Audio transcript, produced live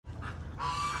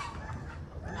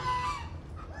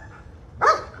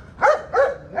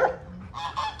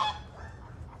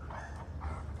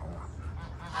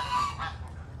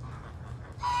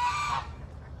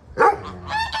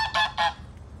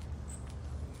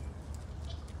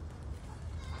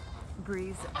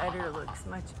Bree's udder looks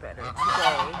much better today,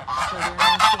 so they're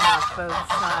rinsing off both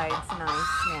sides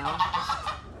nice now.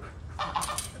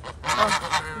 Oh,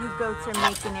 you goats are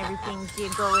making everything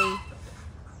jiggly.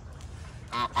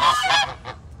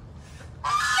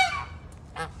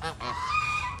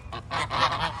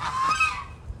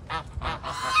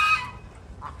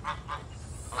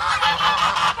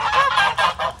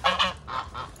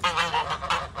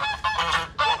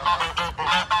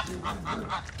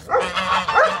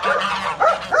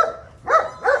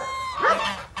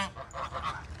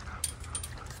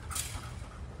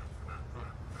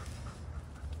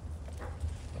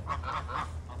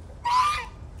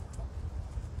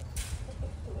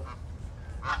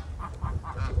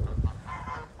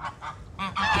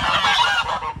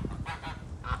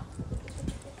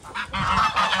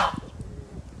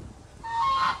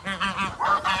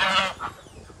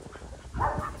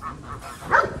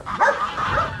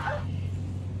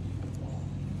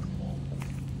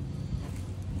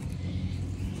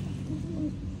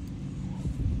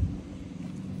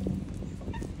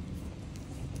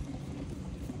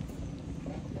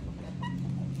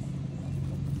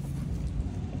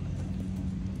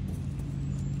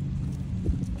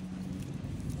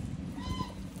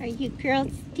 Are you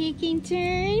girls taking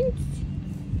turns?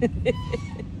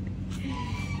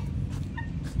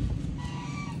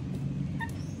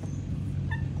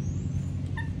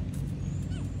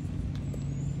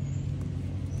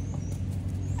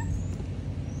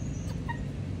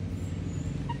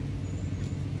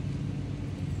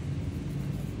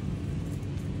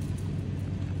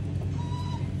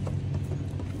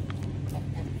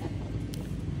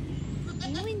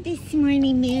 Doing this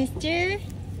morning, mister?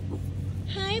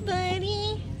 Hi,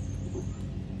 buddy.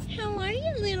 How are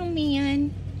you, little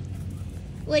man?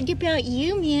 What about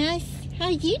you, miss? How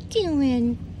you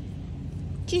doing?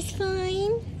 Just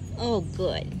fine? Oh,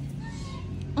 good.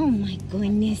 Oh, my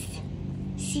goodness.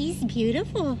 She's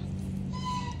beautiful.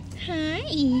 Hi.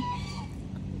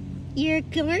 You're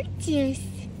gorgeous.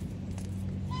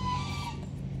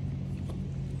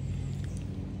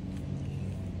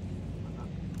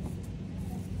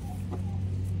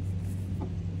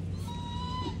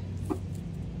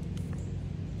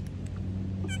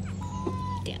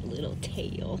 That little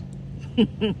tail. Is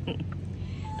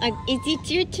it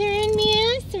your turn,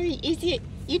 miss? Or is it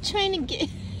you trying to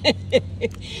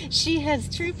get... She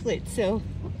has triplets, so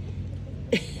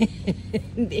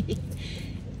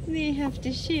they have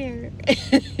to share.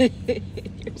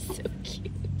 You're so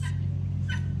cute.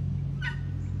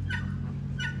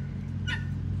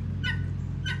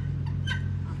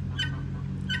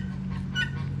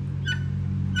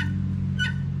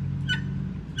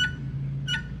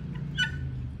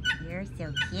 You're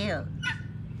so cute.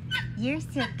 You're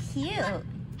so cute.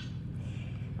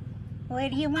 What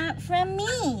do you want from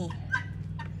me?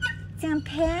 Some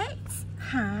pets?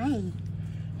 Hi.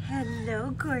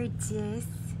 Hello, gorgeous.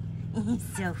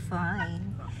 So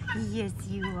fine. Yes,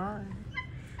 you are.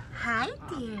 Hi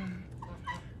there.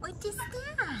 What is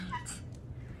that?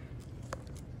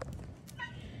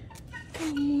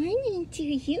 Good morning to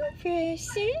you,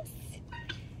 precious.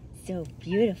 So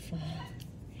beautiful.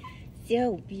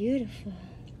 So beautiful.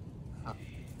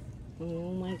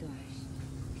 Oh my gosh.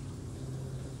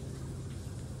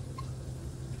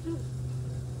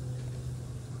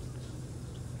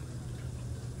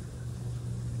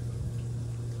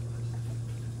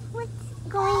 What's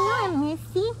going on,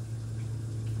 Missy?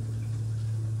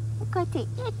 I got the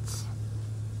itch.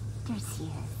 There she is.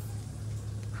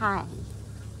 Hi.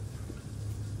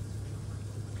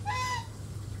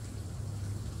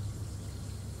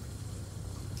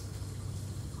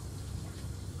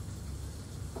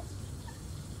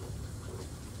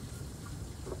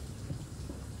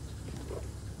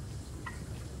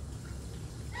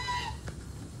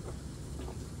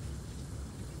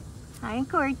 Hi,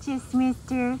 gorgeous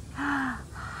mister.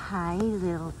 Hi,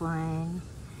 little one.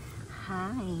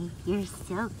 Hi, you're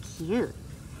so cute.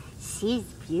 She's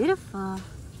beautiful.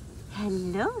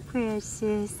 Hello,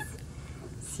 precious.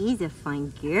 She's a fine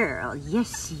girl.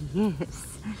 Yes, she is.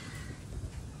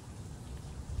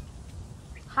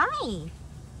 Hi.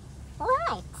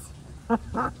 What?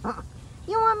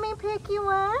 You want me to pick you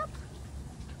up?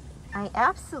 I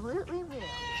absolutely will.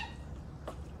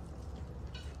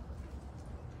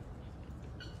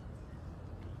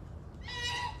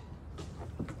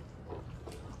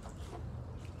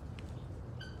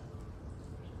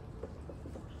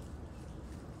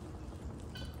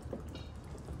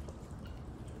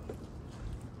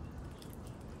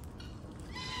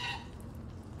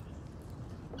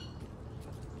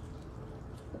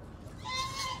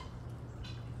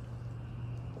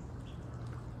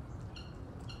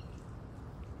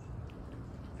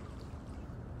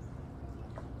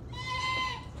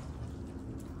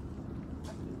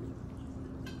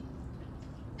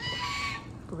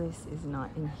 Bliss is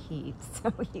not in heat,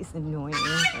 so he's annoying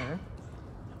her.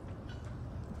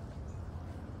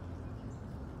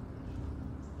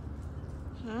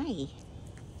 Hi.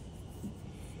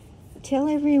 Tell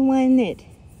everyone that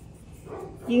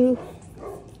you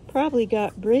probably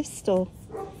got Bristol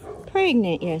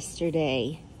pregnant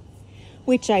yesterday,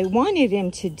 which I wanted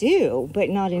him to do, but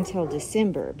not until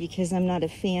December, because I'm not a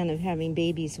fan of having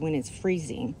babies when it's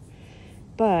freezing.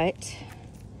 But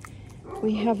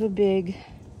we have a big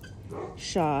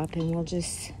shop, and we'll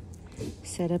just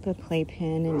set up a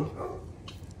playpen and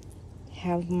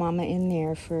have Mama in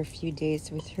there for a few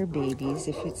days with her babies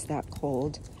if it's that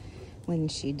cold when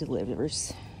she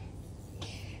delivers.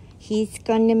 He's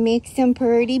gonna make some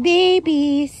pretty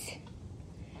babies.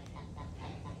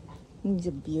 He's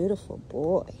a beautiful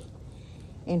boy,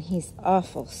 and he's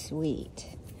awful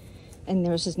sweet. And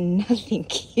there's just nothing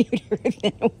cuter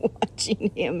than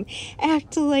watching him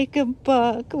act like a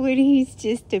buck when he's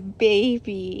just a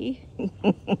baby.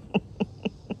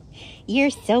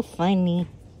 You're so funny.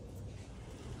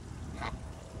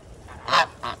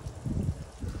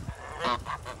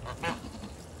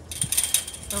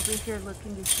 Over here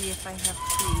looking to see if I have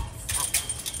treats.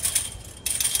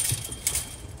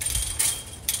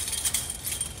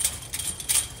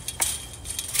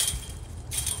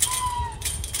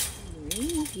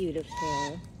 Morning,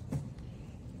 beautiful.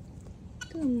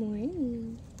 Good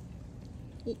morning.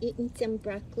 You eating some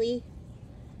broccoli?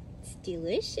 It's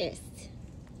delicious.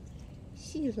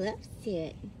 She loves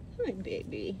it. Hi,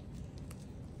 baby.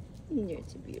 You're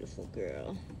a beautiful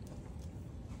girl.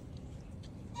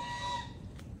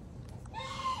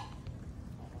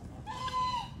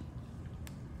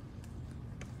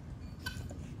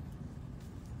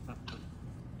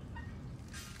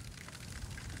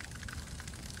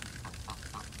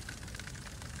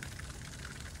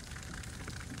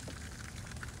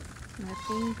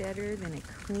 Nothing better than a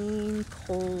clean,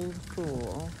 cold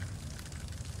pool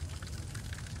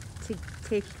to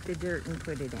take the dirt and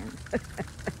put it in.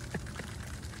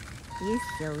 You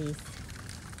sillies.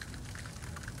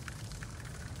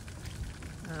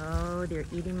 Oh, they're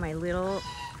eating my little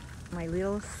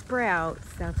sprouts.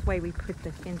 That's why we put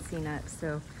the fencing up,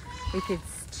 so we could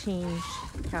change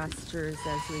pastures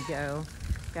as we go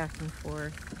back and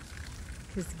forth.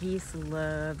 Because geese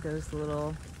love those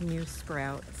little new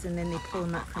sprouts, and then they pull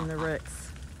them up from the roots.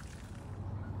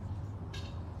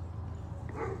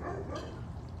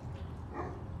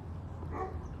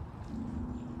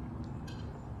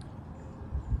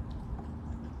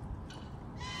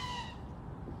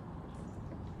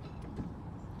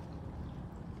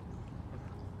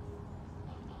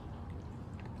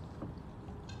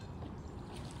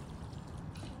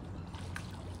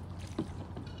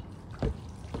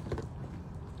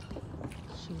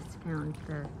 She's found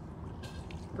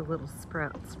the little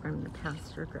sprouts from the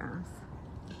pasture grass.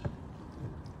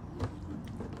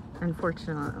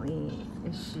 Unfortunately,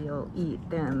 she'll eat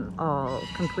them all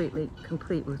complete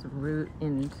with root,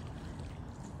 and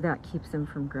that keeps them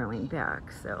from growing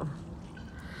back. So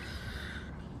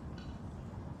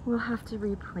we'll have to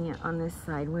replant on this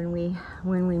side when we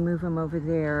move them over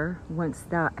there, once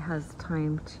that has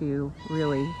time to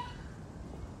really,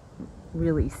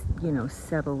 you know,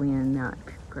 settle in that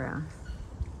grass.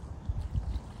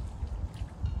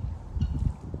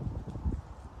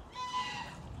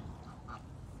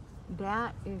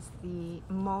 That is the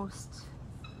most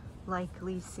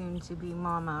likely soon to be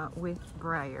mama with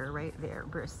Briar right there,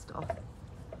 Bristol.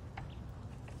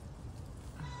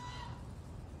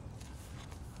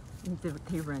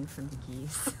 They run from the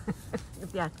geese.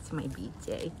 That's my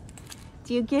BJ.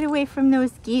 Do you get away from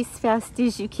those geese fast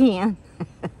as you can?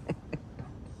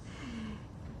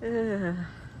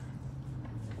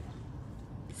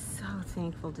 So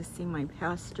thankful to see my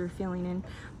pasture filling in.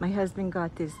 My husband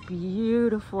got this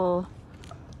beautiful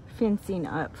fencing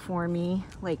up for me,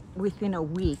 like within a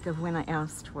week of when I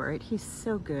asked for it. He's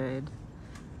so good.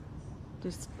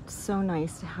 Just so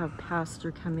nice to have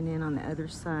pasture coming in on the other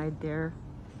side there.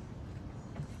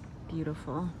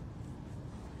 Beautiful.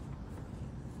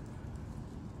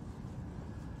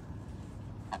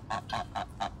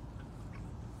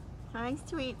 Hi,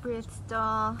 sweet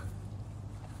Bristol.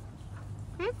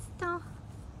 Bristol.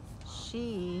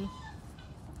 She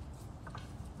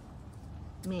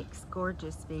makes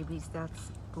gorgeous babies.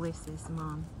 That's Bliss's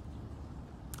mom.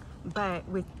 But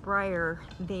with Briar,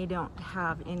 they don't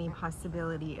have any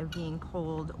possibility of being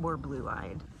cold or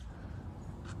blue-eyed.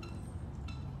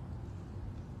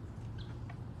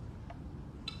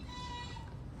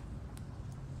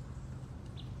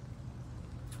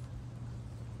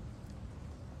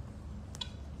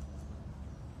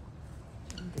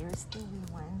 There's the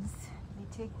wee ones. They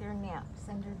take their naps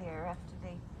under there after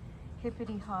they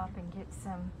hippity hop and get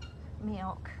some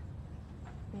milk.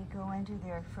 They go under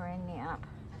there for a nap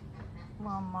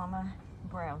while Mama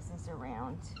browses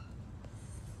around.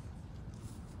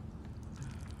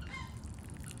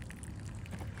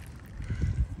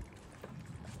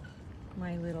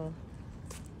 My little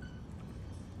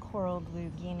coral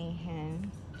blue guinea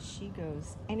hen, she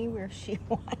goes anywhere she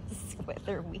wants,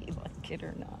 whether we like it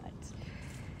or not.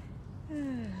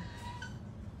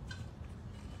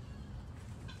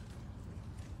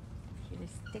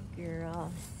 Here's the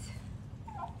girls.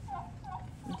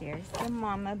 There's the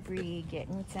mama Bree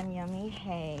getting some yummy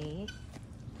hay.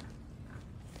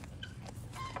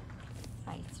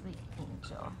 Hi, sweet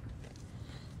angel.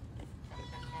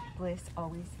 Bliss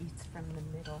always eats from the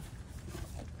middle.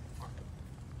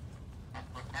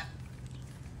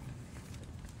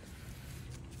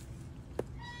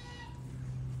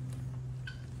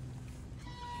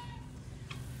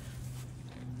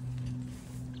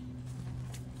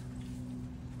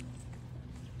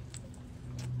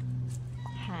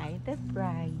 Hi, the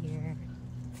briar.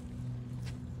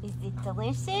 Is it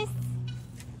delicious?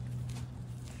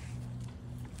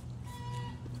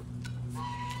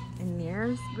 And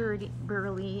there's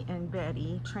Burley and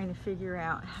Betty trying to figure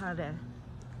out how to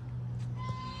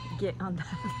get on the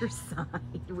other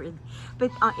side.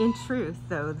 But in truth,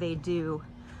 though, they do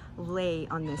lay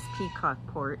on this peacock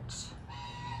porch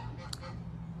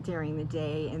during the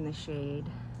day in the shade.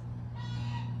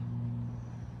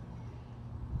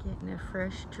 Getting a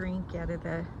fresh drink out of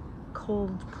the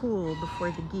cold pool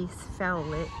before the geese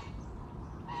foul it.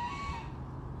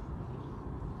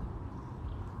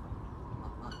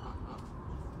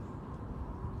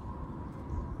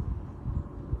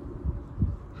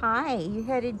 Hi, you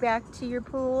headed back to your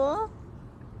pool?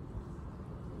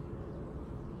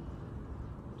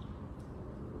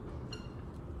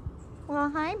 Well,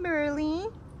 hi, Burley.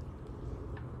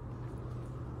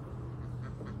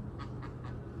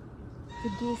 The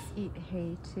geese eat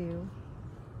hay too.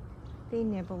 They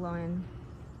nibble on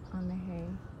the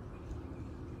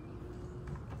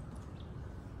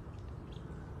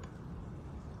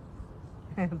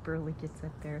hay. Burley gets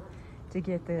up there to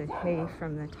get the hay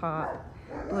from the top.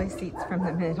 Bliss eats from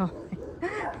the middle.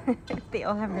 They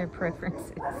all have their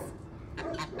preferences.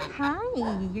 Hi,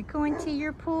 you're going to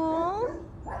your pool?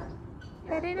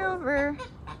 Headed over.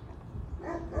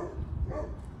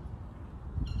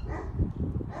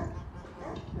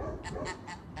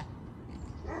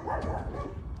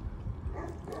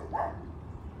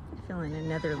 Feeling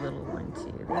another little one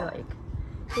too.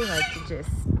 They like to just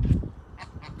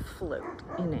float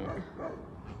in it.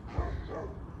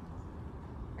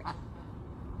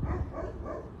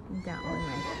 That one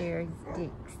right there is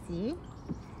Dixie.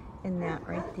 And that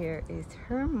right there is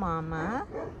her mama,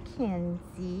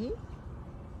 Kenzie.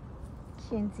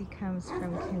 Kenzie comes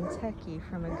from Kentucky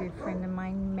from a good friend of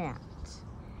mine, Matt,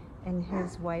 and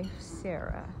his wife,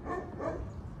 Sarah.